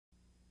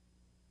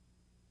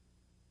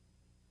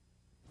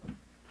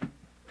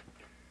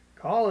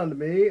Call unto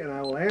me, and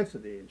I will answer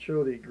thee, and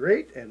show thee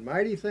great and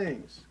mighty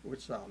things,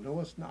 which thou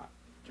knowest not.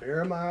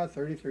 Jeremiah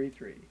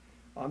 33:3.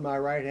 On my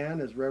right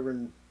hand is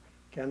Reverend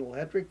Kendall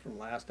Hetrick from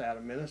Last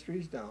Adam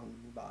Ministries down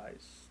by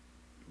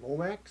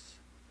Lomax.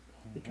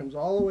 He comes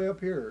all the way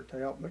up here to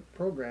help make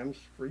programs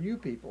for you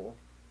people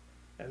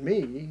and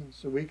me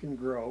so we can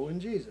grow in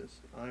Jesus.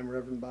 I'm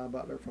Reverend Bob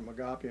Butler from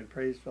Agape and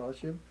Praise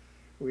Fellowship.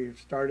 We've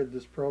started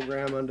this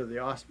program under the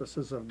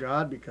auspices of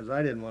God because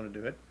I didn't want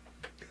to do it.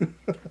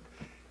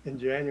 In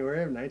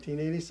January of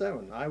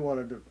 1987. I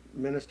wanted to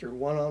minister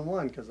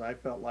one-on-one because I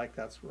felt like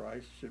that's where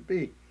I should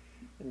be.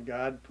 And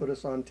God put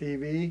us on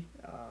TV.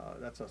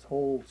 That's a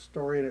whole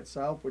story in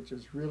itself, which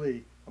is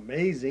really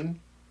amazing.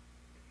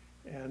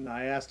 And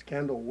I asked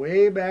Kendall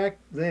way back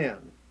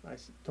then, I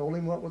told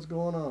him what was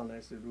going on. I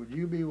said, would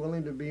you be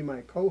willing to be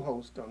my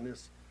co-host on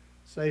this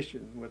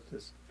station with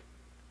this,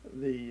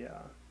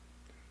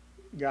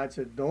 God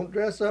said, don't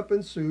dress up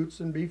in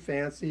suits and be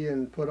fancy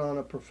and put on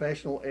a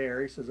professional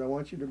air. He says, I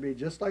want you to be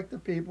just like the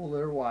people that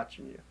are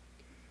watching you.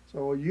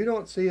 So you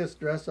don't see us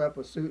dress up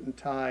a suit and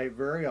tie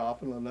very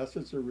often unless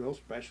it's a real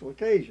special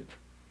occasion.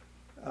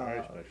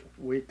 Very special.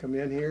 We come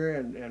in here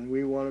and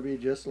we want to be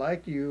just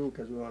like you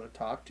because we want to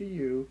talk to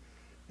you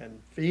and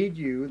feed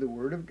you the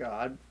Word of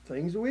God,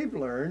 things we've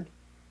learned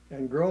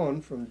and grown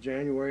from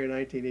January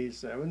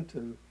 1987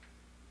 to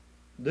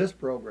this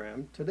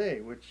program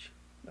today, which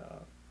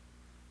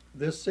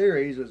this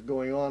series is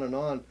going on and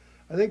on.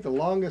 I think the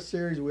longest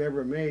series we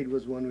ever made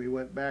was when we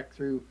went back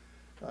through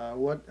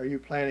what are you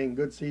planting,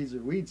 good seeds or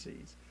weed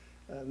seeds.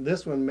 And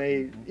this one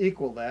may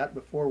equal that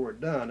before we're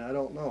done. I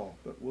don't know,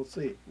 but we'll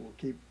see. We'll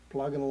keep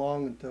plugging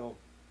along until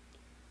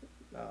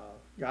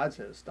God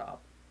says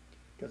stop.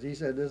 Because he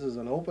said this is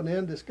an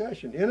open-end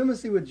discussion.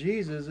 Intimacy with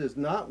Jesus is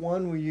not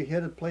one where you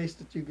hit a place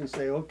that you can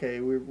say, okay,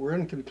 we're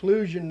in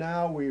conclusion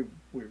now, we've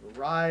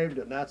arrived,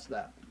 and that's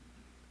that.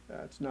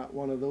 It's not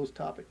one of those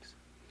topics.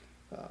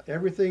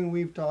 Everything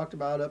we've talked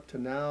about up to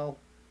now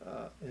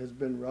has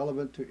been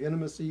relevant to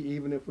intimacy,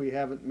 even if we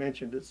haven't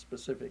mentioned it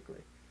specifically.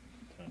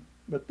 Okay.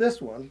 But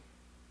this one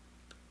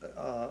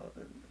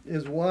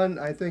is one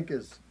I think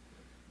is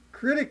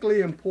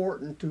critically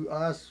important to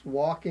us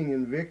walking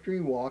in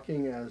victory,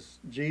 walking as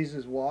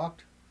Jesus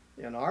walked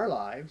in our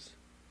lives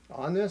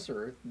on this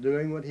earth,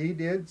 doing what he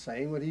did,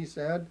 saying what he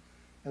said,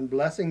 and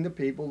blessing the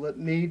people that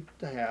need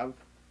to have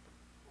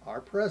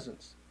our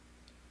presence.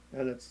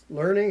 And it's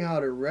learning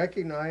how to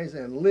recognize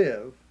and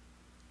live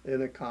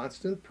in a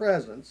constant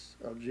presence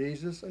of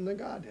Jesus and the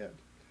Godhead.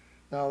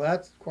 Now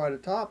that's quite a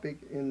topic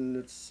in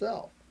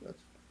itself.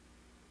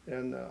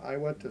 I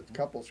went to a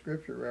couple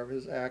scripture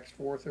references, Acts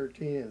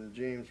 4:13 and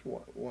James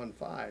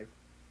 1:5.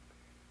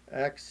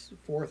 Acts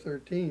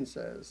 4:13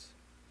 says,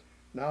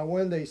 now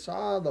when they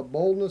saw the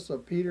boldness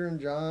of Peter and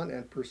John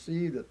and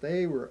perceived that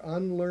they were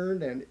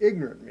unlearned and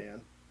ignorant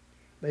men,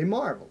 they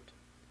marveled.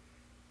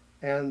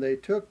 And they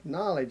took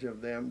knowledge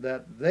of them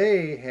that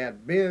they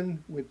had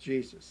been with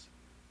Jesus.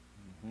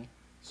 Mm-hmm.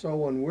 So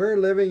when we're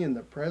living in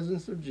the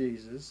presence of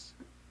Jesus,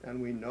 and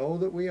we know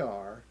that we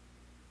are,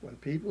 when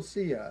people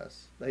see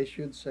us, they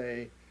should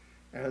say,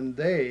 and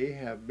they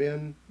have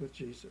been with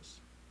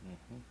Jesus.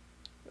 Mm-hmm.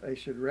 They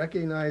should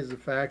recognize the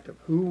fact of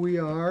who we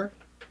are,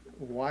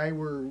 why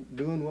we're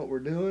doing what we're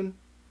doing,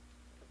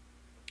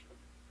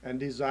 and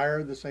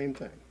desire the same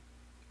thing.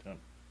 Okay.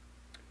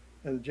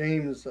 And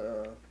James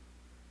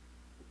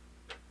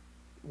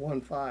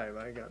 1:5,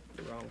 I got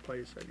the wrong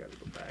place. I got to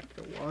go back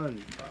to 1:5.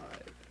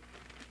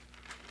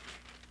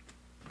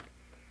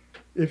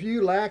 If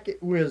you lack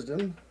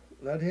wisdom,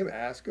 let him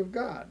ask of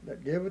God,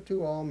 that giveth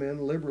to all men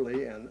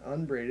liberally and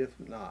upbraideth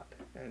not,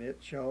 and it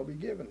shall be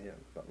given him.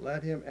 But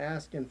let him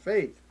ask in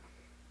faith,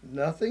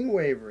 nothing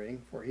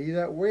wavering, for he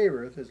that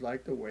wavereth is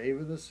like the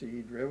wave of the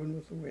sea, driven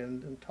with the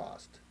wind and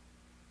tossed.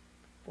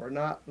 For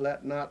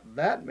let not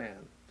that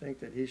man think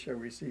that he shall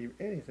receive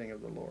anything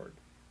of the Lord.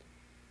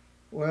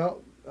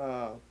 Well,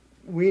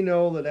 we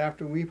know that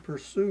after we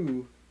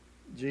pursue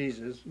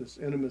Jesus, this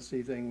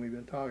intimacy thing we've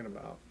been talking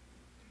about,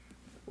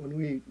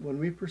 when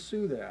we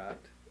pursue that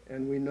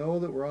and we know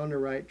that we're on the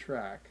right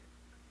track,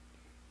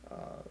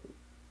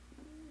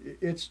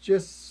 it's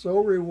just so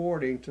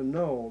rewarding to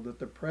know that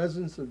the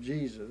presence of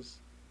Jesus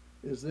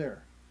is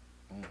there.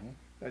 Mm-hmm.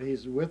 That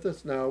he's with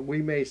us now.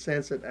 We may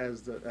sense it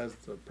as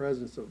the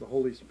presence of the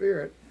Holy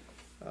Spirit,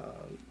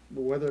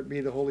 but whether it be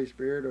the Holy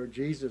Spirit or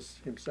Jesus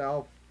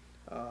himself,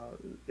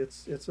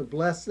 it's a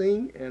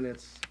blessing, and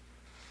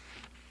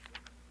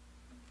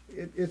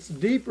it's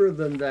deeper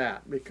than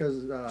that,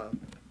 because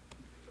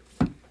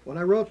when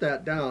I wrote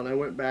that down, I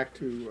went back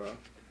to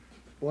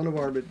one of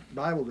our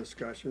Bible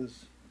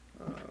discussions.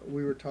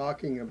 We were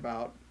talking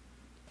about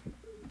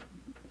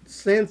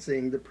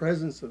sensing the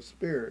presence of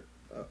Spirit,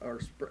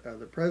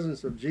 the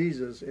presence of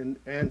Jesus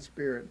and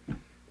Spirit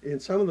in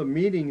some of the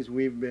meetings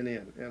we've been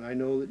in, and I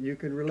know that you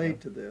can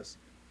relate to this,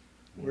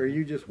 where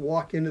you just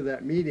walk into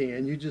that meeting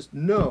and you just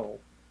know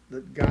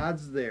that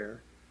God's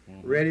there,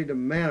 ready to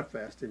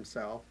manifest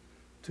himself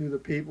to the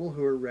people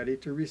who are ready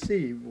to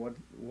receive what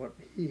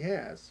he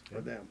has for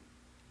them.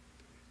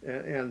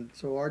 And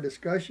so our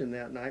discussion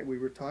that night, we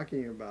were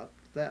talking about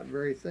that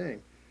very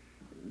thing.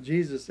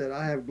 Jesus said,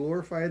 I have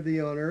glorified thee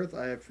on earth.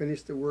 I have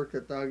finished the work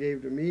that thou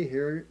gave to me.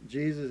 Here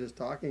Jesus is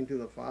talking to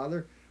the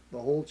Father. The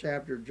whole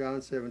chapter of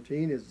John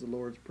 17 is the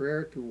Lord's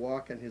Prayer. To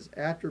walk in his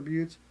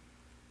attributes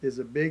is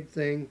a big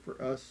thing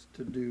for us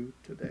to do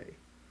today.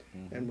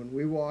 Mm-hmm. And when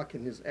we walk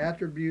in his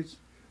attributes,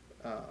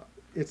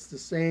 it's the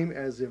same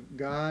as if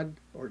God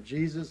or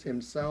Jesus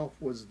himself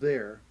was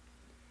there,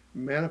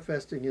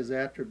 manifesting his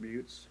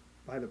attributes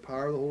by the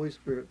power of the Holy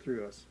Spirit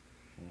through us.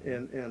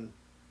 Mm-hmm. And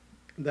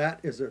that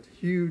is a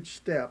huge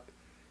step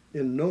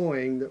in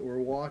knowing that we're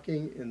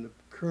walking in the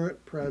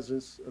current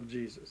presence of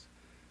Jesus.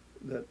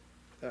 That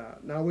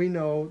now we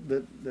know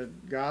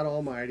that God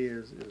Almighty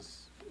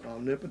is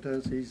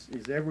omnipotence.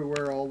 He's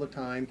everywhere all the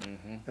time.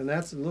 Mm-hmm. And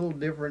that's a little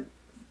different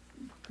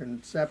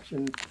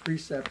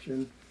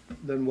preception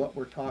than what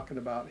we're talking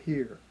about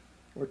here.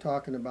 We're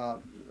talking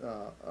about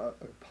a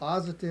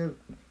positive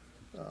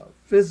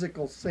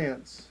physical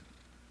sense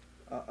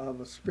of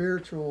a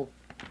spiritual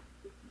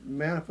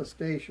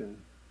manifestation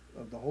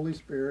of the Holy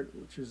Spirit,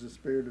 which is the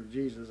Spirit of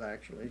Jesus,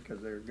 actually,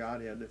 because they're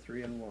Godhead, the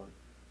three in one.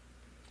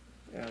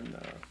 And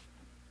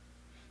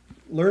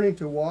learning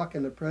to walk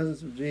in the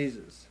presence of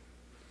Jesus.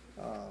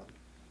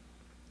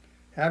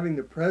 Having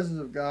the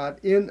presence of God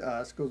in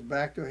us goes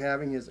back to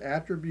having his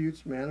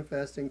attributes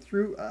manifesting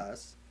through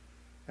us,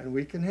 and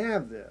we can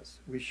have this.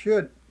 We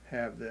should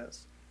have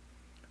this.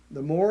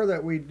 The more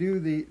that we do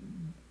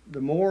the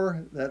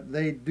more that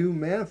they do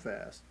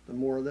manifest, the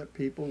more that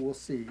people will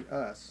see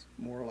us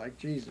more like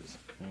Jesus.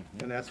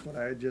 Mm-hmm. And that's what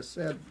I just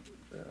said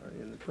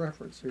in the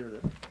preference here,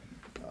 that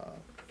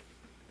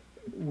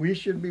we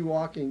should be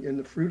walking in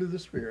the fruit of the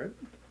Spirit,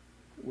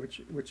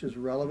 which is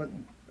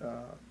relevant.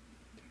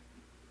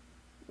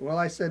 Well,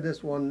 I said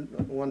this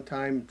one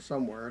time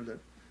somewhere, that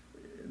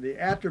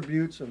the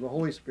attributes of the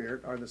Holy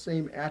Spirit are the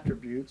same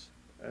attributes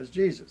as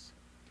Jesus,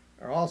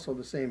 are also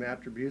the same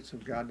attributes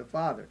of God the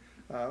Father.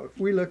 If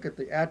we look at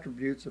the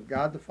attributes of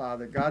God the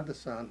Father, God the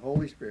Son,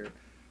 Holy Spirit,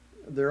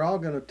 they're all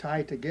going to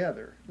tie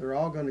together. They're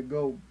all going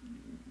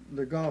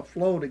to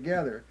flow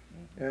together,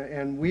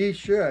 and we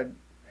should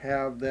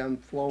have them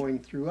flowing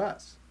through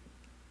us.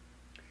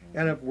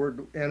 And if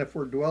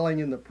we're dwelling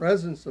in the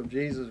presence of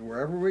Jesus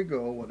wherever we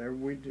go, whatever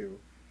we do,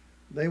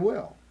 they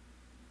will.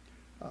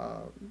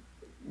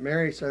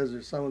 Mary says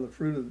there's some of the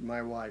fruit of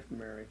my wife,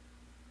 Mary.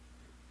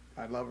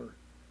 I love her.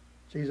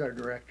 She's our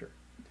director.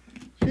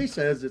 She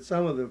says that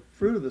some of the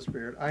fruit of the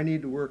Spirit I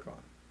need to work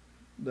on.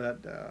 That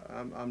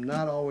I'm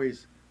not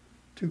always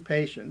too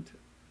patient.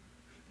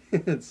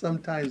 And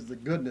sometimes the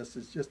goodness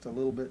is just a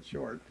little bit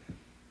short.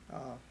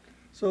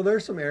 So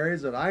there's some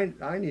areas that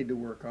I need to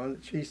work on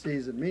that she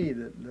sees in me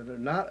that are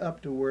not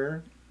up to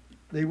where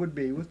they would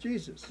be with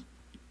Jesus.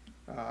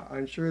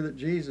 I'm sure that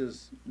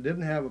Jesus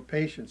didn't have a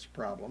patience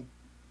problem,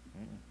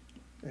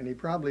 and he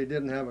probably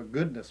didn't have a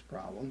goodness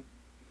problem.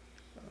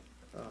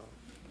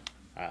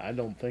 I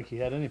don't think he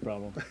had any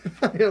problem.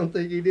 I don't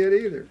think he did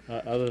either.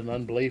 Other than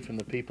unbelief in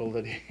the people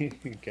that he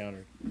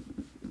encountered.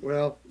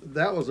 Well,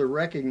 that was a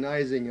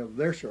recognizing of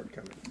their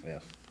shortcomings.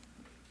 Yes.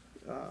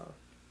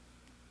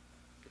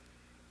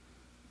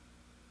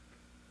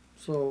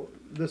 So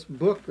this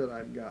book that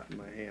I've got in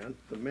my hand,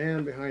 The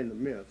Man Behind the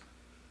Myth,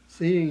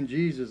 Seeing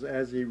Jesus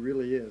as He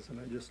Really Is, and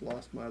I just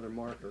lost my other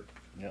marker.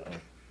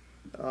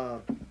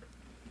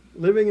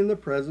 Living in the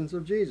Presence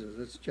of Jesus.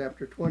 It's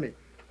chapter 20.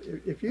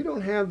 If you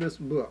don't have this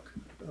book,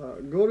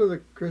 go to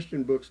the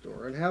Christian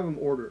bookstore and have them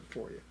order it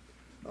for you.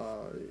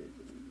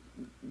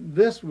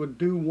 This would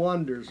do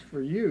wonders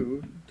for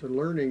you to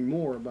learning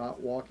more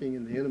about walking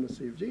in the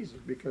intimacy of Jesus,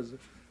 because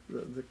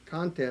the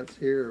contents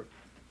here,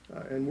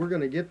 and we're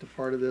going to get to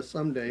part of this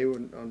someday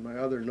on my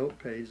other note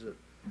page,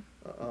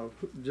 of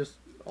just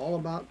all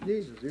about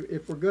Jesus.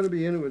 If we're going to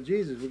be intimate with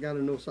Jesus, we've got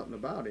to know something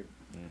about him.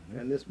 Mm-hmm.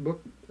 And this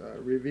book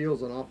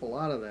reveals an awful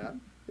lot of that.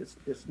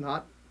 It's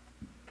not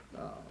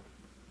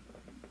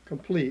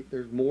complete.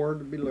 There's more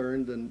to be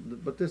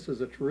learned, but this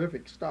is a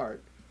terrific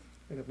start.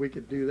 And if we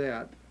could do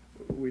that,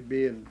 we'd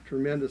be in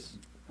tremendous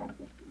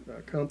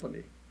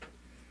company.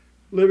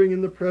 Living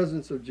in the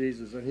presence of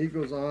Jesus. And he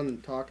goes on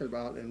and talking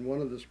about, in one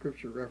of the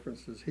scripture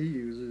references he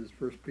uses,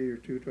 1 Peter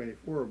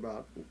 2:24,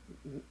 about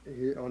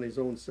he on his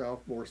own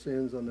self bore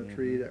sins on the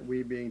tree, that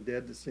we being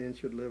dead to sin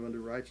should live unto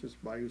righteousness,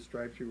 by whose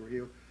stripes you were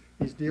healed.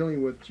 He's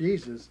dealing with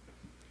Jesus.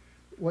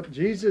 What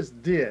Jesus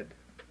did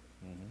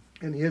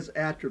and his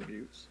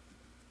attributes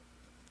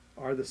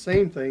are the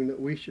same thing that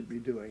we should be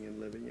doing and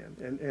living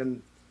in.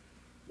 And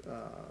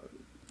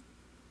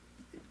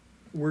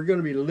we're going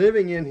to be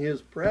living in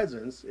his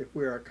presence if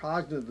we are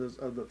cognizant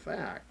of the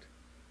fact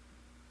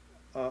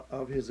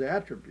of his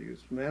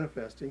attributes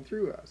manifesting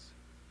through us.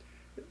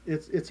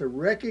 It's a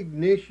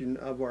recognition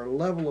of our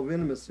level of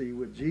intimacy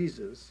with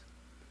Jesus,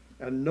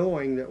 and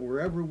knowing that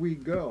wherever we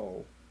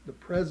go, the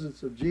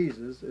presence of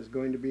Jesus is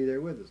going to be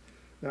there with us.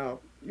 Now,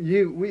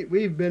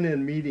 we've been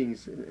in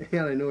meetings, and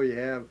I know you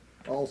have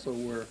also,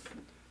 where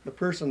the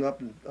person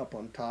up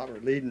on top or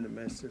leading the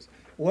message says,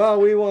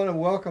 well, we want to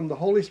welcome the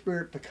Holy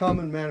Spirit to come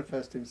and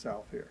manifest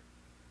himself here.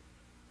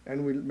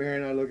 And Mary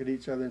and I look at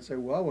each other and say,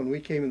 well, when we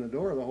came in the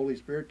door, the Holy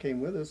Spirit came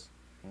with us.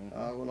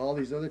 When all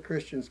these other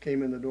Christians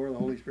came in the door, the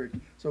Holy Spirit.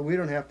 So we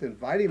don't have to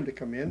invite him to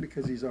come in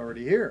because he's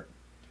already here.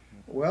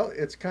 Well,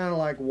 it's kind of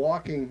like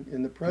walking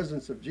in the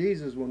presence of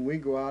Jesus when we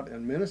go out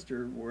and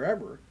minister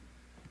wherever.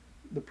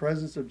 The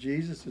presence of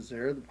Jesus is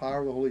there. The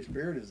power of the Holy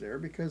Spirit is there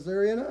because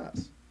they're in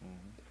us.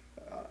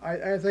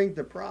 I think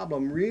the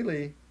problem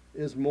really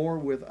is more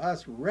with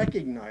us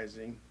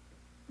recognizing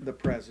the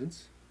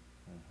presence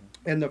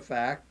and the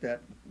fact that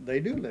they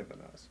do live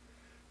in us.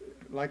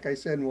 Like I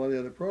said in one of the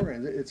other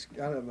programs, it's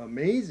kind of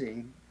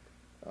amazing.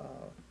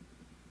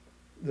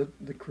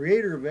 The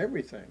creator of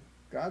everything,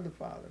 God the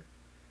Father,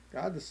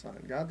 God the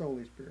Son, God the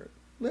Holy Spirit,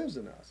 lives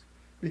in us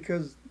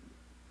because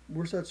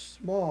we're such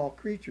small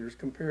creatures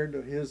compared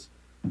to his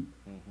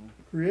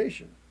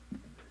creation.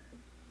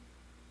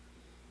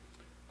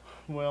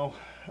 Well,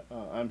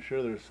 I'm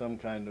sure there's some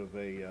kind of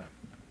a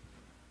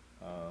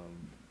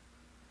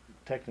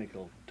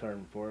technical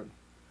term for it,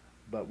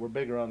 but we're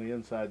bigger on the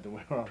inside than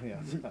we are on the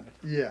outside.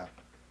 Yeah.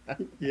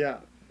 Yeah.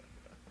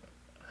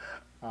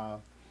 I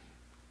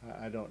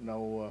don't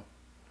know.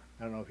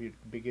 I don't know if you'd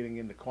be getting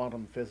into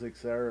quantum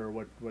physics there, or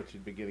what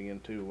you'd be getting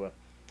into.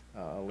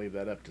 I'll leave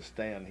that up to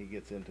Stan. He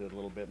gets into it a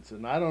little bit and says,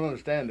 "No, I don't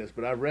understand this,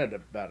 but I've read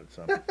about it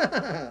some."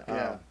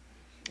 Yeah.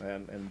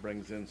 And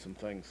brings in some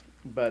things,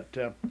 but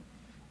the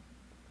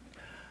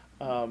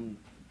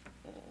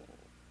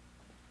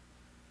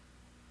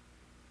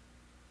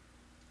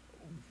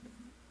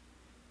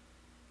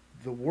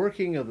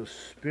working of the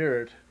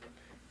Spirit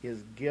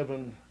is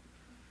given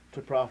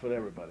to profit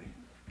everybody.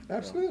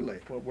 Absolutely.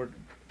 Paul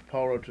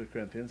wrote to the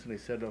Corinthians, and he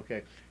said,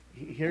 "Okay,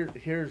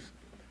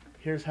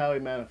 here's how he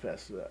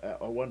manifests.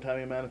 One time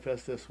he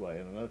manifests this way,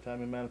 and another time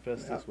he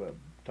manifests this way."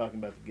 Talking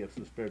about the gifts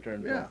of the Spirit, there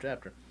in the 12th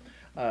chapter.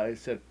 He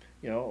said,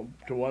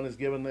 to one is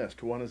given this,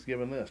 to one is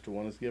given this, to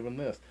one is given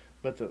this.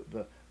 But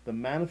the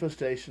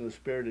manifestation of the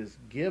Spirit is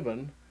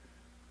given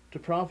to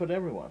profit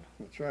everyone.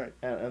 That's right.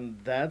 And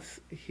that's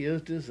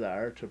his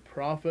desire, to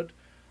profit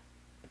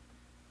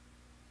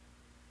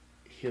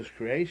his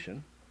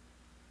creation,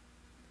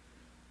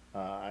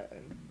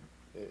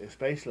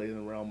 especially in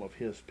the realm of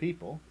his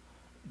people,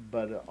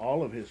 but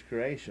all of his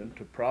creation,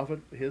 to profit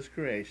his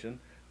creation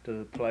to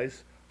the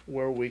place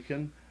where we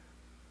can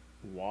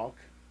walk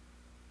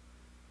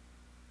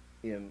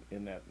in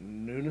that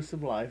newness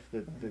of life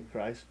that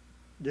Christ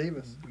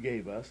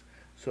gave us,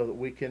 so that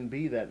we can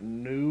be that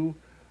new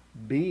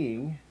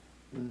being,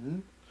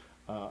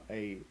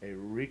 a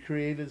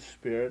recreated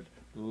spirit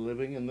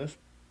living in this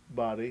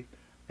body,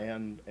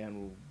 and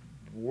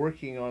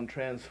working on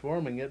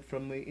transforming it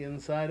from the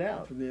inside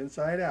out. From the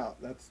inside out.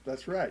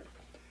 That's right.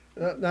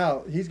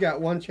 Now, he's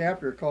got one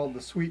chapter called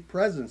The Sweet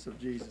Presence of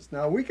Jesus.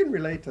 Now, we can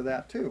relate to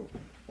that too.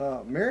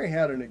 Mary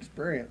had an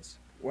experience.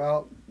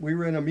 Well, we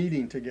were in a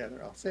meeting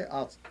together.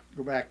 I'll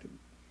go back to,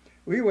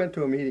 we went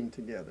to a meeting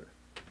together.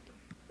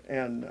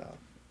 And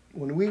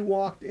when we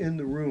walked in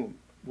the room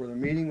where the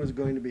meeting was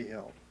going to be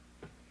held,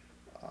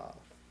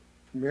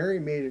 Mary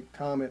made a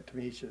comment to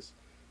me. She says,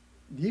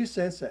 "Do you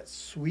sense that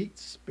sweet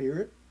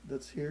spirit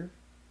that's here?"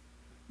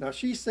 Now,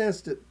 she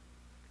sensed it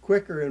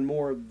quicker and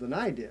more than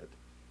I did.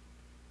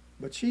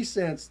 But she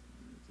says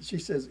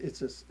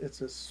it's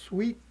a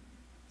sweet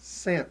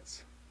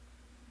sense.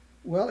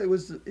 Well, it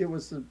was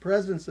the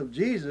presence of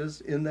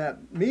Jesus in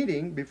that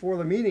meeting before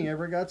the meeting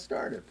ever got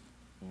started.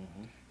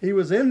 He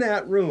was in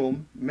that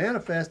room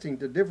manifesting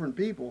to different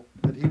people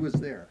that he was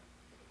there.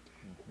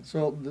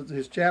 So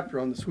his chapter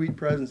on the sweet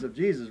presence of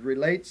Jesus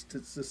relates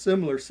to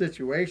similar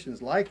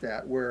situations like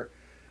that, where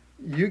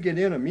you get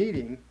in a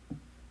meeting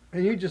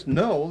and you just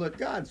know that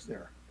God's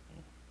there,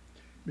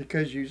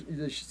 because you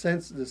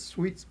sense the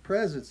sweet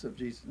presence of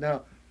Jesus.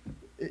 Now,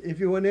 if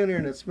you went in there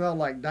and it smelled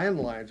like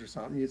dandelions or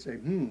something, you'd say,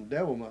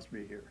 devil must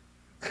be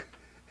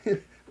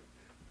here.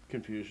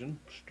 Confusion,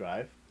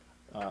 strife.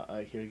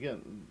 Here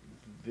again,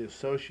 the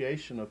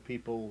association of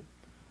people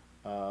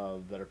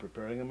that are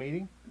preparing a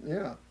meeting.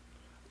 Yeah.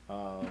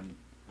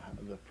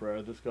 The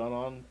prayer that's gone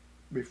on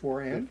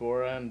before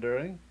and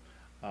during.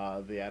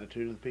 The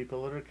attitude of the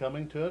people that are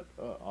coming to it.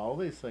 All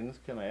these things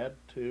can add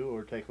to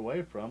or take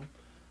away from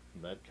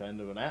that kind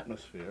of an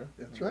atmosphere.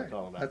 That's right.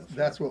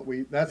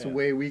 That's the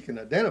way we can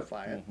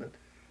identify it.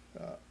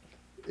 But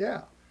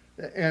yeah,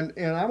 and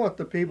I want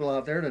the people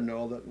out there to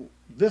know that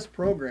this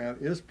program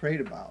is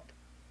prayed about.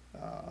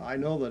 I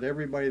know that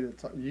everybody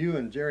you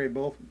and Jerry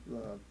both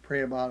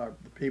pray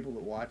about the people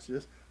that watch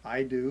this.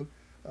 I do,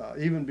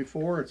 even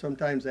before and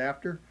sometimes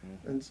after,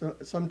 and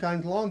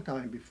sometimes long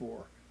time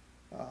before.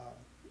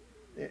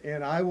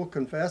 And I will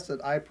confess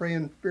that I pray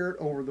in spirit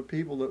over the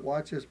people that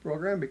watch this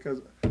program,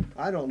 because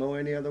I don't know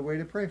any other way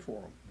to pray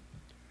for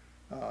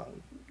them.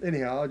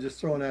 Anyhow, I'm just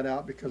throwing that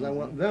out because I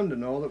want them to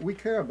know that we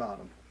care about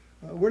them.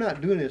 We're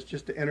not doing this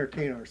just to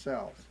entertain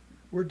ourselves.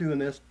 We're doing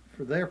this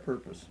for their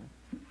purpose,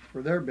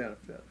 for their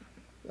benefit.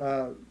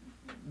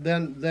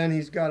 Then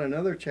he's got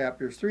another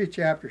chapter. There's 3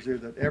 chapters here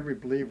that every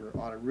believer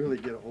ought to really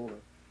get a hold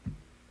of.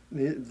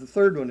 The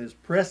third one is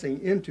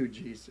pressing into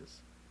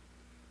Jesus.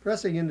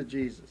 Pressing into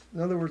Jesus.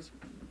 In other words,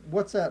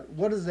 what's that?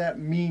 What does that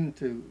mean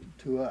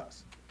to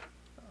us?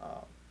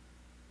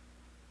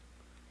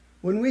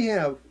 When we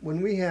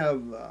have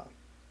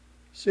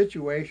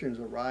situations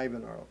arrive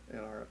in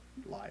our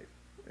life,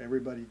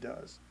 everybody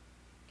does,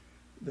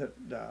 that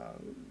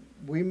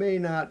we may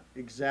not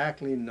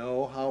exactly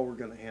know how we're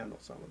going to handle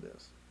some of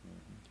this.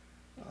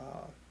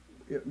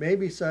 It may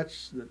be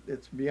such that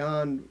it's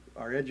beyond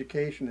our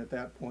education at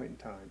that point in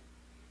time.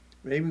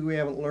 Maybe we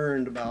haven't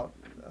learned about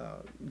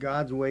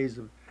God's ways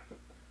of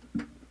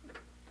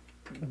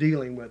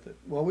dealing with it.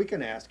 Well, we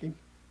can ask Him.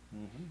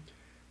 Mm-hmm.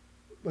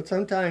 But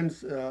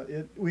sometimes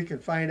we can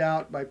find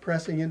out by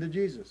pressing into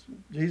Jesus.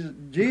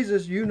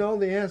 Jesus, you know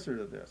the answer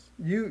to this.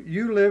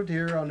 You lived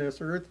here on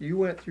this earth. You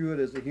went through it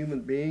as a human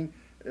being,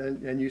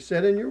 and you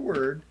said in your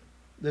word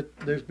that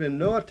there's been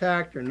no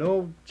attack or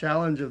no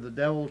challenge of the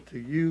devil to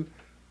you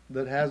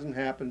that hasn't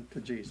happened to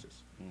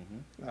Jesus.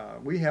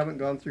 Mm-hmm. We haven't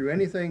gone through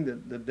anything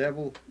that the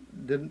devil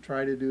didn't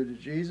try to do to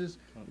Jesus.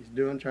 He's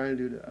trying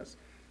to do to us.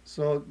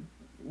 So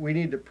we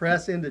need to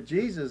press into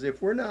Jesus.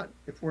 If we're not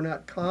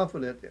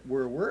confident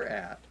where we're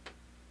at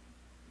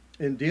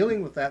in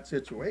dealing with that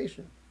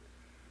situation,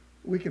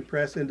 we can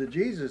press into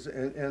Jesus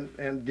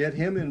and get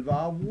Him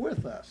involved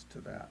with us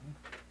to that.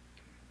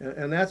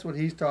 And that's what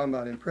he's talking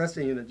about in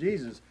pressing into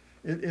Jesus.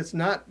 It's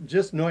not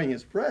just knowing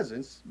His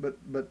presence, but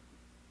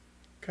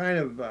kind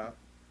of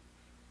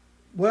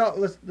well,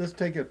 let's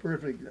take a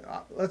perfect.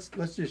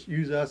 Let's just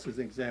use us as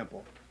an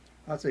example.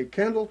 I'll say,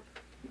 Kendall,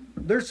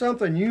 there's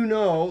something you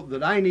know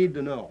that I need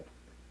to know,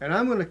 and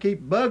I'm going to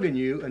keep bugging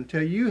you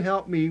until you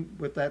help me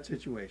with that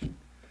situation.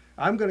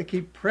 I'm going to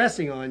keep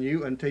pressing on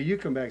you until you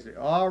come back and say,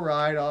 all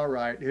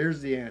right, here's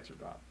the answer,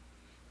 Bob.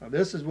 Now,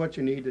 this is what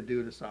you need to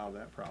do to solve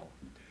that problem.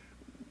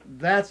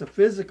 That's a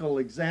physical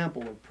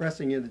example of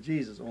pressing into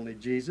Jesus, only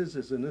Jesus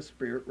is in the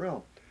spirit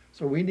realm.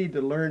 So we need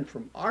to learn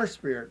from our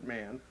spirit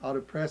man how to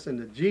press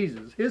into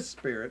Jesus, His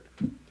spirit,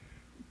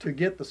 to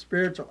get the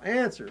spiritual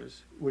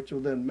answers, which will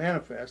then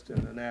manifest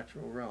in the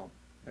natural realm.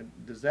 And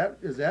does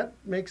that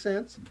make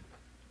sense?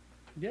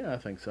 Yeah, I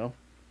think so.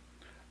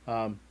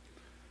 Part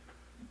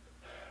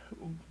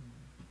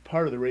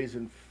of the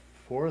reason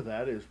for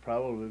that is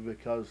probably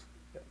because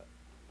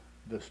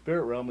the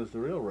spirit realm is the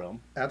real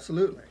realm.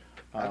 Absolutely,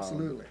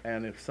 absolutely.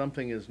 And if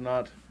something's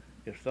not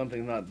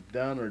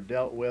done or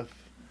dealt with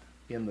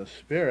in the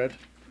spirit,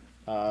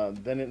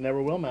 then it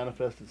never will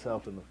manifest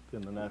itself in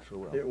the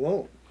natural realm. It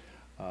won't.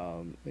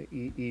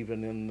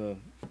 Even in the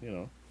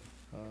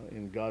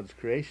in God's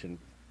creation,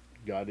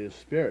 God is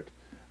spirit,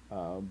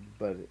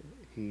 but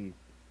He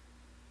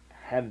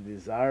had a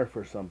desire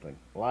for something,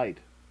 light.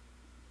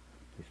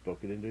 He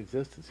spoke it into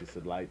existence. He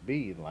said, "Light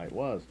be," and light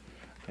was.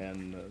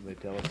 And they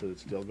tell us that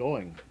it's still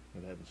going.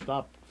 It hasn't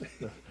stopped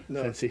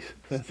No, since He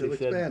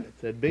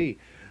said be.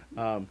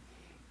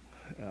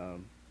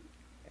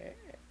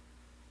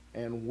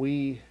 And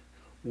we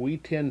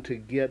tend to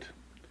get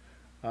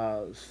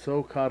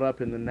so caught up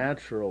in the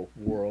natural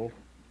world,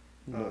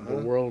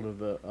 the world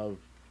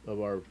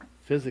of our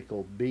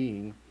physical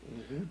being,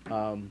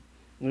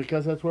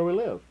 because that's where we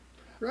live.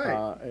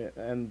 Right.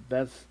 And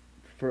that's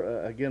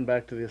again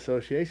back to the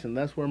association.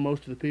 That's where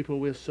most of the people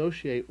we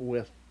associate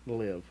with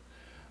live.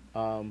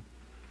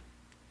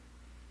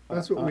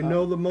 That's what we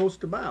know the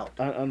most about.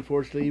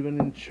 Unfortunately, even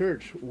in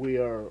church, we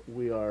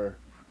are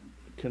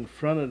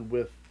confronted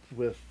with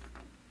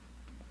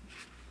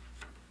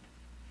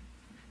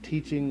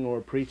teaching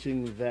or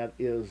preaching that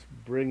is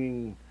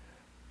bringing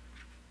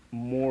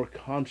more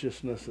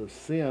consciousness of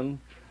sin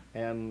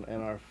and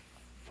our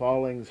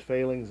fallings,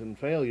 failings, and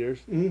failures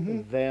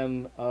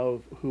than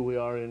of who we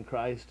are in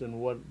Christ and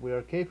what we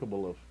are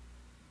capable of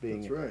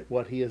being. That's right.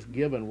 What He has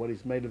given, what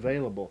He's made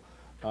available.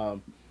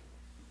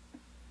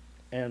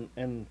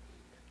 And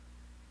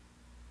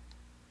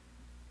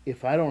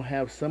if I don't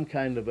have some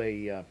kind of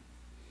a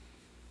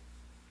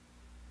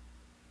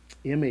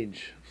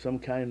image,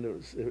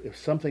 if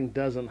something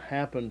doesn't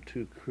happen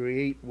to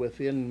create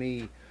within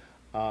me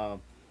a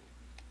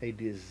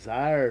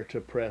desire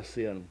to press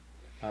in,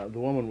 the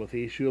woman with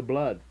the issue of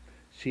blood,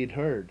 she'd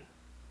heard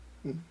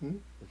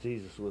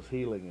Jesus was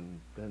healing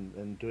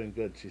and doing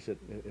good. She said,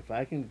 if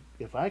I can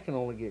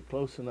only get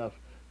close enough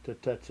to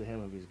touch the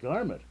hem of His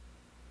garment,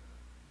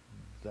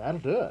 that'll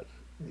do it.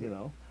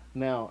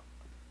 Now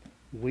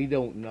we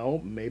don't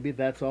know, maybe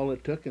that's all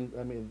it took. And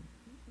I mean,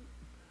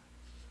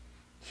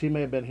 she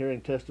may have been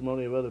hearing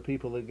testimony of other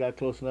people that got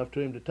close enough to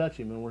Him to touch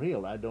Him and were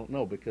healed. I don't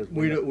know, because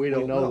we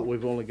don't know that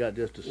we've only got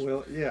just a...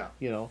 Well, yeah.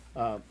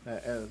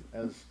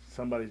 As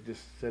somebody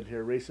just said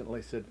here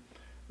recently, said,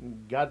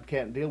 God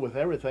can't deal with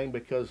everything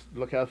because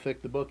look how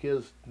thick the book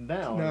is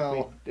now.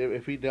 No.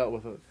 If he dealt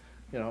with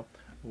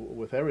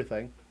with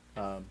everything,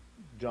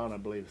 John, I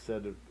believe,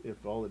 said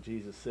if all that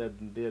Jesus said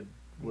and did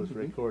was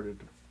recorded,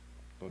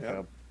 look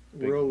how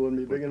the world wouldn't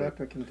be big enough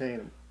to contain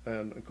Him.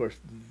 And of course,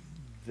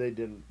 they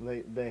didn't.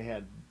 They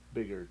had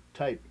bigger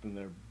type, and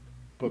their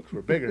books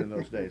were bigger in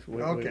those days.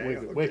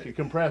 We could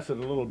compress it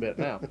a little bit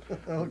now.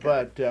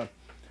 Okay.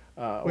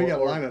 We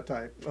got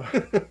linotype.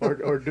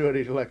 or do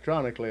it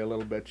electronically a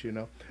little bit, you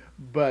know.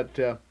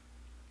 But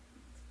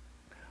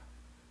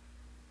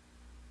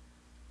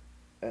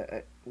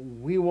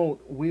we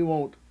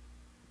won't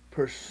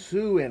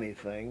pursue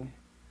anything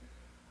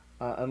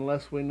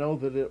unless we know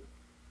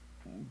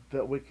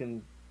that we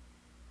can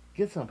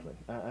get something.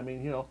 I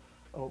mean, you know,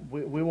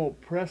 we won't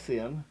press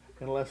in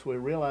unless we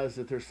realize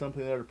that there's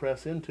something there to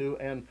press into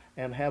and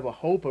have a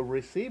hope of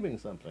receiving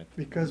something.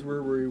 Because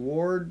we're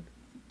reward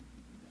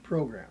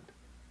programmed.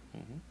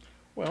 Mm-hmm.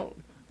 Well,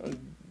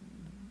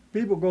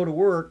 people go to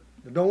work,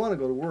 they don't want to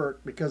go to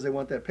work because they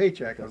want that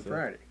paycheck on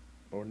Friday.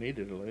 Or need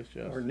it, at least,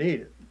 yes. Or need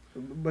it.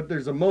 But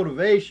there's a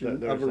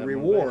motivation of a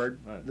reward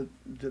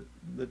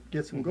that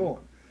gets them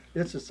going.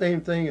 It's the same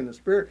thing in the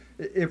Spirit.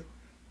 If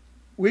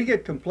we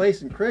get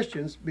complacent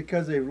Christians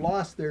because they've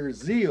lost their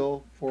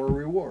zeal for a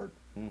reward.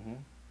 Mm-hmm.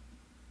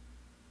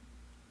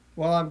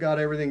 Well, I've got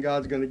everything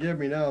God's going to give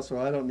me now, so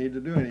I don't need to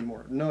do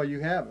anymore. No, you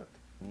haven't.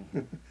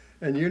 Mm-hmm.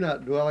 And you're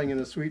not dwelling in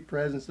the sweet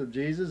presence of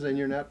Jesus, and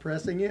you're not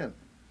pressing in.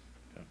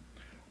 Yeah.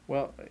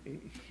 Well,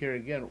 here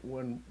again,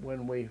 when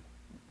we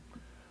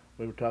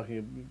were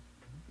talking,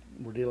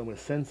 we're dealing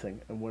with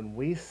sensing, and when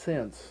we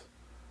sense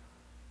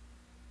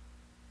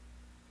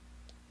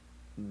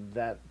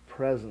that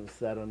presence,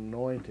 that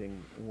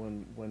anointing,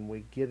 when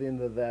we get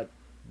into that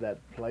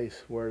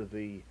place where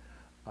the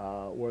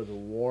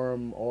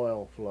warm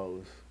oil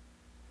flows,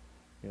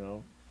 you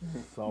know,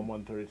 Psalm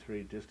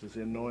 133, just as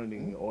the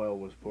anointing oil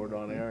was poured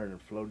on Aaron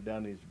and flowed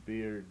down his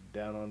beard,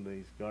 down onto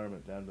his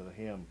garment, down to the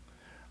hem.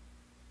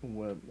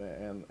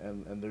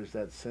 And there's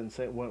that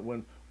sensation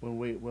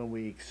when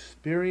we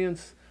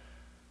experience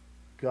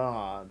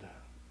God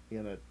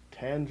in a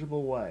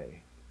tangible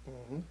way,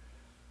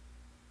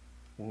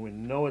 when we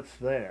know it's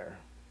there,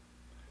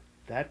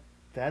 that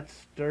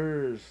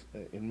stirs,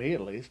 in me at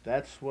least,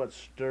 that's what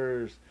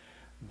stirs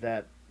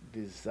that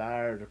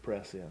desire to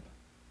press in.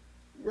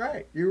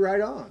 Right, you're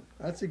right on.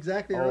 That's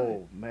exactly right.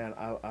 Oh man,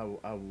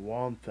 I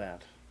want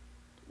that.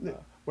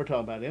 We're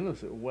talking about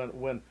intimacy.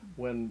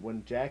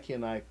 When Jackie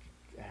and I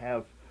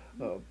have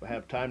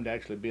time to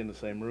actually be in the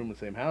same room, the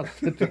same house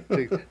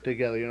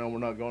together. You know, we're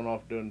not going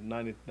off doing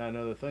 99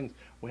 other things.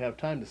 We have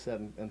time to sit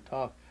and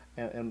talk,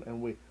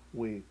 and we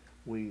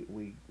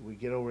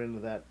get over into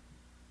that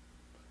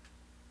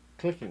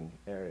clicking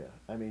area.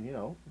 I mean, you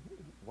know,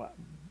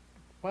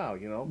 wow,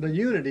 you know, the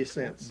unity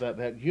sense.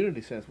 That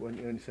unity sense when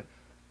you say,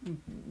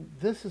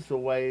 this is the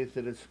way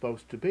that it's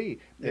supposed to be.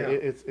 Yeah.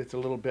 It's a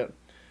little bit.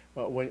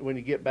 When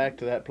you get back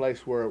to that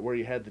place where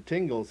you had the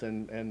tingles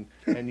and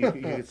you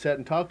could sit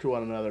and talk to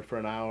one another for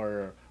an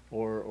hour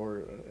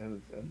or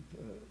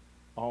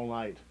all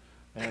night,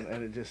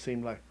 and it just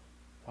seemed like,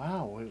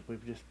 wow,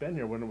 we've just been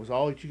here, when it was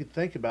all that you could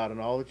think about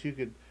and all that you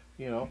could,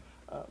 you know,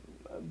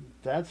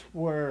 that's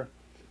what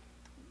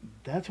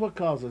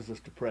causes us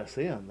to press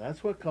in.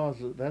 That's what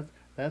causes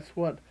that's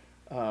what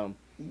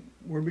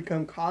we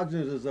become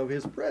cognizant of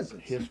His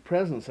presence. His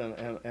presence,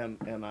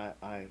 and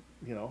I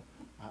you know,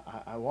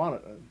 I want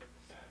it.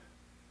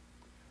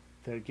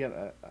 There again,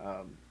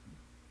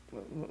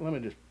 let me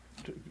just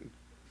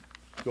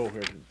go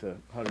here to the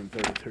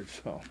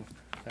 133rd Psalm.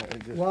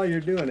 While you're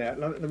doing that,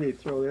 let me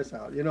throw this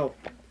out. You know,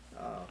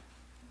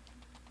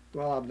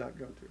 well, I'm not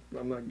going to.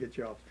 I'm not going to get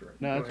you off track.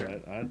 No,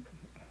 that's right.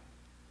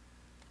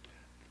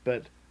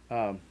 But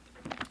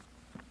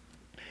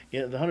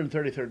yeah, the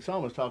 133rd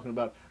Psalm is talking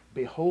about,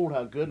 behold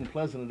how good and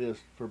pleasant it is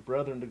for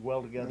brethren to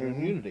dwell together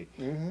in unity.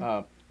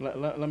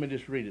 Let me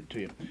just read it to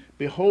you.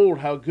 Behold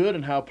how good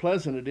and how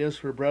pleasant it is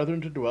for brethren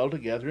to dwell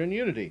together in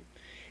unity.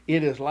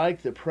 It is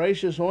like the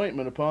precious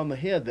ointment upon the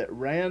head that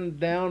ran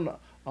down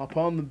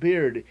upon the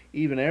beard,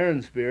 even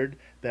Aaron's beard,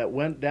 that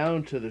went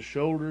down to the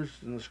shoulders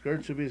and the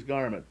skirts of his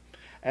garment,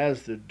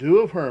 as the dew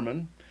of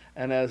Hermon,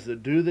 and as the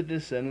dew that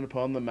descended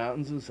upon the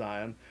mountains of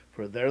Zion,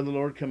 for there the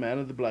Lord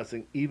commanded the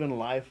blessing, even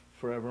life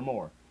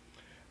forevermore.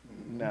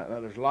 Now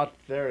there's a lot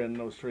there in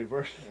those three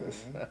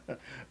verses.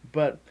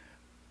 But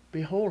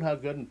behold how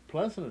good and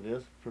pleasant it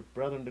is for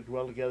brethren to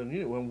dwell together in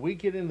unity. When we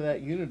get into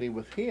that unity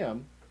with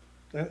Him,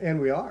 and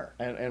we are,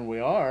 and we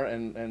are,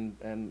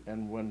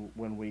 and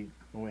when we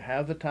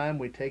have the time,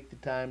 we take the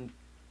time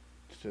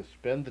to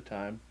spend the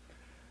time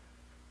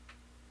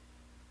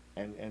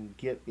and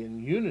get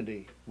in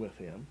unity with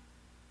Him,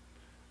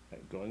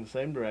 going the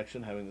same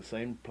direction, having the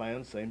same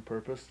plan, same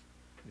purpose,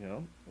 you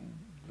know,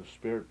 the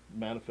Spirit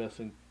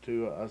manifesting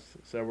to us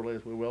severally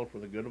as we will for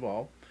the good of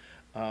all.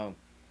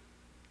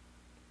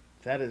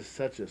 That is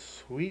such a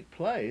sweet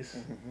place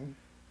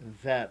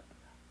that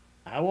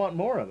I want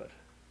more of it.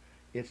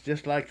 It's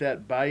just like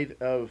that bite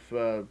of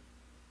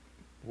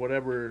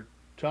whatever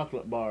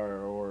chocolate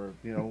bar, or,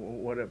 you know,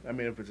 whatever. I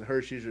mean, if it's a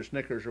Hershey's or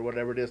Snickers or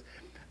whatever it is,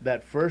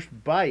 that first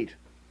bite,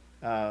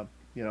 you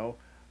know,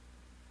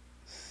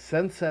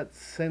 sense that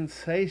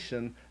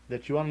sensation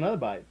that you want another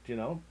bite, you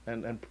know,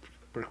 and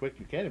pretty quick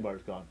your candy bar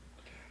is gone.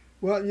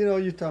 Well, you know,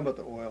 you're talking about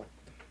the oil.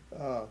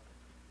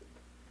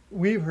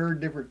 We've heard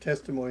different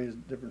testimonies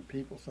of different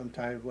people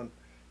sometimes. When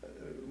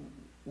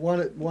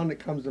one that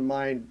comes to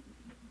mind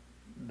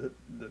that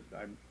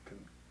I can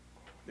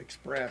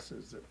express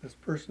is that this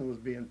person was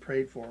being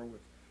prayed for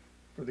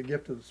the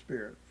gift of the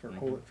Spirit,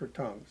 for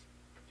tongues,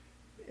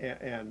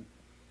 and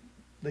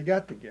they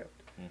got the gift.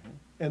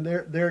 And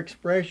their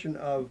expression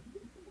of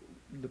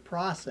the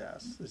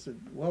process, they said,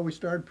 well, we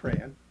started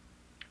praying,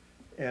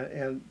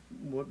 and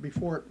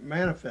before it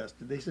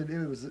manifested, they said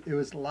it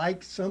was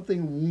like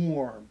something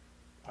warm,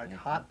 like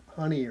hot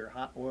honey or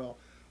hot oil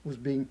was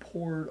being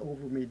poured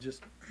over me,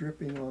 just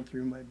dripping on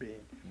through my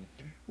being.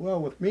 Well,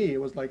 with me,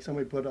 it was like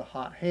somebody put a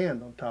hot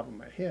hand on top of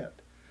my head.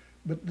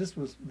 But this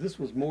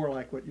was more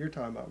like what you're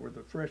talking about, where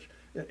the fresh,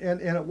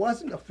 and it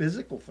wasn't a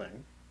physical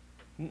thing,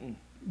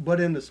 but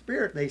in the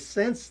spirit, they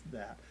sensed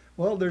that.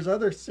 Well, there's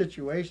other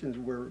situations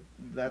where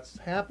that's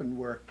happened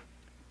where,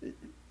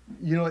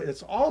 you know,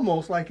 it's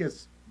almost like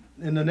it's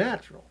in the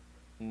natural.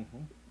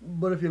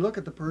 But if you look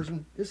at the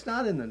person, it's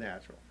not in the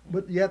natural.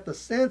 But yet the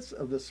sense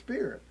of the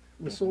spirit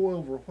was so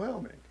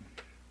overwhelming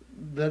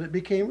that it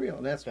became real.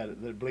 And that's that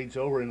it bleeds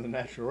over in the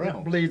natural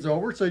realm. It bleeds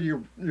over, so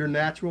your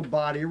natural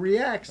body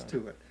reacts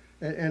to it.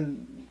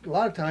 And a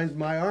lot of times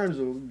my arms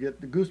will get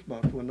the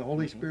goosebumps when the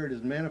Holy Spirit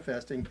is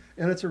manifesting,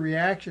 and it's a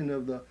reaction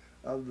of the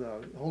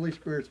Holy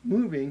Spirit's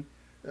moving.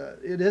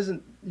 It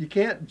isn't. You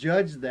can't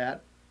judge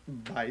that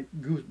by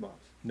goosebumps.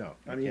 No,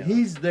 I mean,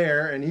 He's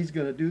there and He's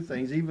going to do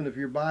things, even if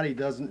your body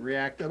doesn't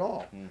react at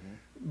all.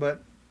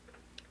 But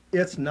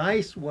it's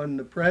nice when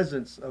the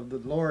presence of the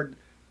Lord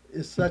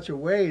is such a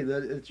way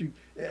that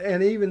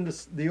and even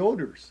the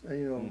odors.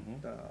 You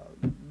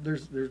know,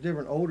 there's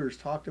different odors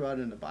talked about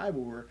in the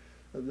Bible where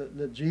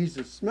that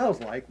Jesus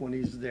smells like when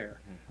He's there.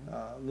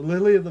 The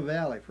lily of the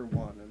valley, for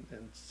one,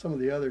 and some of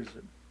the others.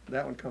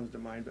 That one comes to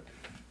mind.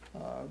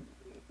 But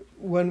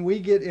when we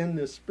get in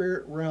the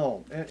spirit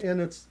realm,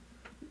 and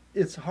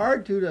it's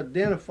hard to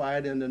identify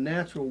it in the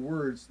natural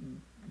words,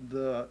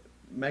 the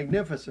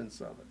magnificence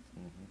of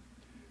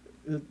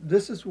it.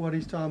 This is what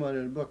he's talking about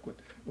in the book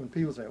when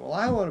people say, well,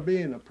 I want to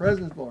be in the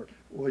presence of the Lord.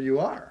 Well, you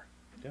are.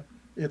 Yeah.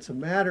 It's a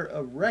matter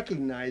of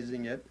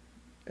recognizing it,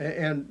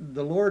 and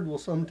the Lord will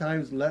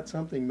sometimes let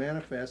something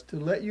manifest to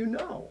let you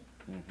know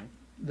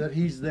that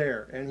He's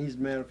there and He's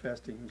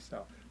manifesting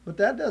Himself. But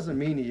that doesn't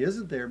mean He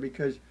isn't there,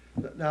 because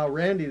now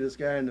Randy, this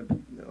guy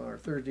in our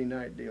Thursday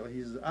night deal,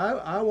 he says,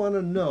 I want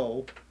to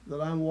know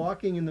that I'm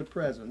walking in the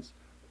presence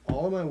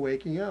all of my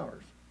waking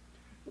hours.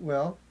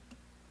 Well,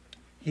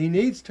 he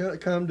needs to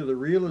come to the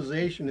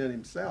realization in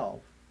himself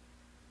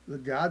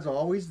that God's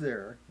always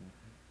there,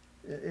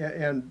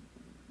 and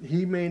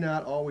he may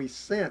not always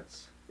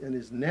sense in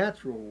his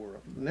natural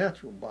world,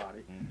 natural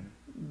body,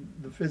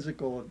 the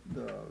physical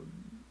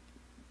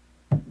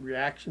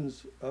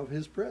reactions of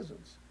His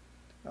presence.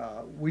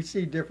 We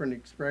see different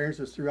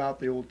experiences throughout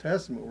the Old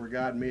Testament where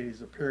God made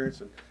His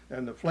appearance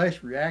and the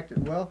flesh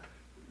reacted. Well,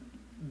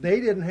 they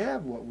didn't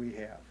have what we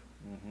have.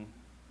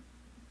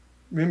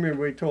 Remember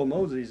when He told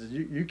Moses, He says,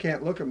 you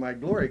can't look at my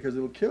glory because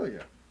it'll kill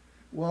you.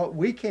 Well,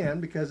 we can,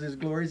 because His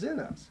glory's in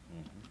us.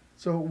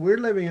 So we're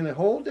living in a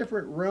whole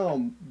different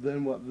realm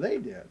than what they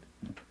did.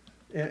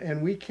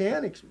 And we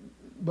can,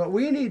 but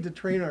we need to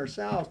train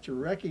ourselves to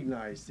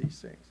recognize these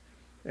things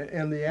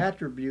and the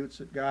attributes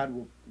that God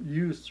will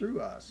use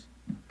through us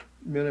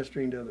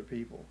ministering to other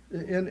people.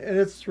 And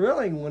it's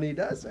thrilling when He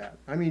does that.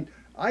 I mean,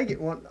 I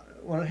get when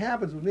it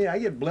happens with me, I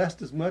get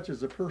blessed as much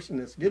as the person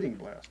that's getting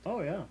blessed.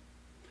 Oh, yeah.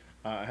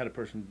 I had a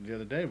person the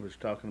other day was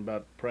talking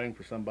about praying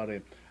for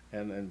somebody,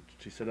 and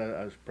she said,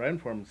 I was praying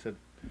for him, and said,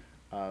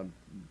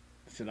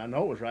 I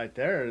know it was right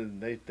there, and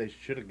they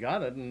should have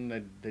got it, and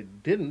they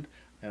didn't,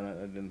 and I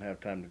didn't have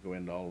time to go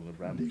into all of the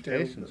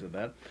ramifications of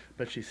that.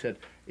 But she said,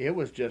 it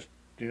was just,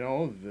 you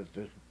know,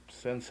 the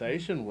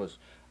sensation was,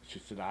 she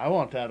said, I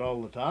want that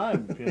all the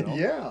time, you know.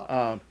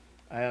 Yeah.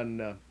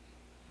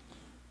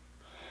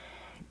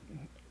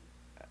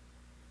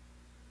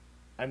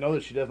 I know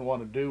that she doesn't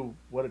want to do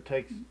what it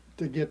takes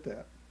to get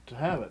that, to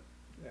have it.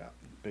 Yeah.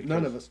 Because,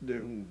 none of us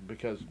do.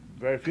 Because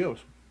very few of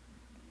us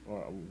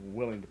are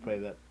willing to pay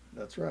that.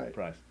 That's right.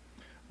 Price.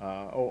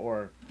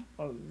 Or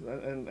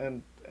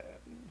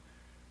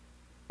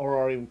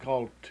are even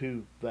called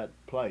to that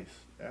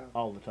place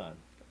all the time.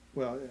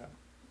 Well, yeah.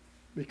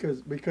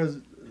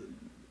 Because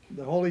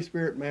the Holy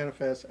Spirit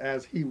manifests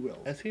as He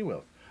wills. As He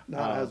wills.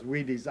 Not as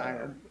we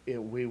desire.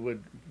 We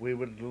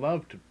would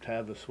love to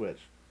have the switch,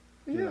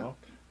 you know,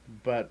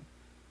 but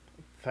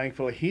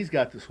thankfully He's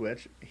got the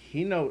switch.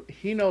 He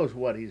knows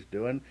what He's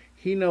doing.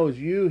 He knows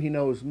you. He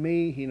knows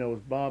me. He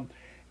knows Bob.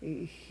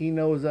 He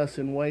knows us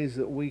in ways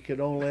that we could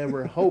only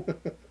ever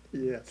hope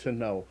to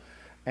know.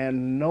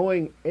 And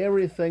knowing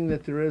everything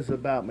that there is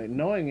about me,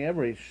 knowing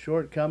every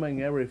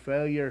shortcoming, every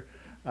failure,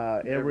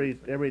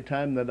 every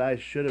time that I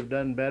should have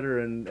done better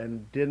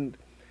and didn't,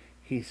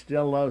 He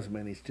still loves me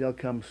and He still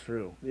comes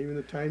through. Even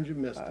the times you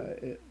missed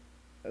it.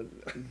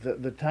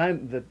 The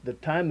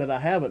time that I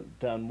haven't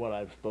done what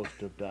I'm supposed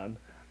to have done,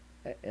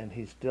 and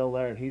He's still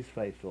there and He's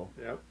faithful.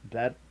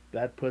 Yep.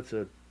 That puts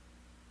a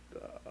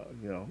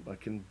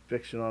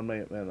conviction on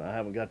me, and I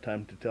haven't got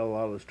time to tell a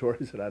lot of the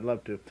stories that I'd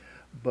love to,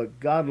 but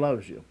God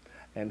loves you,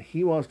 and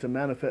He wants to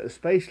manifest,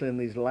 especially in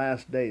these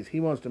last days. He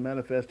wants to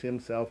manifest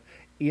Himself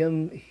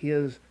in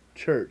His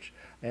church.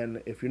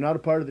 And if you're not a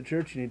part of the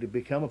church, you need to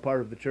become a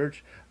part of the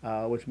church,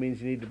 which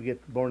means you need to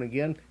get born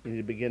again. You need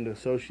to begin to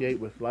associate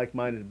with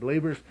like-minded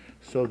believers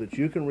so that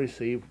you can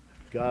receive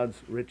God's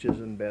riches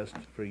and best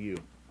for you.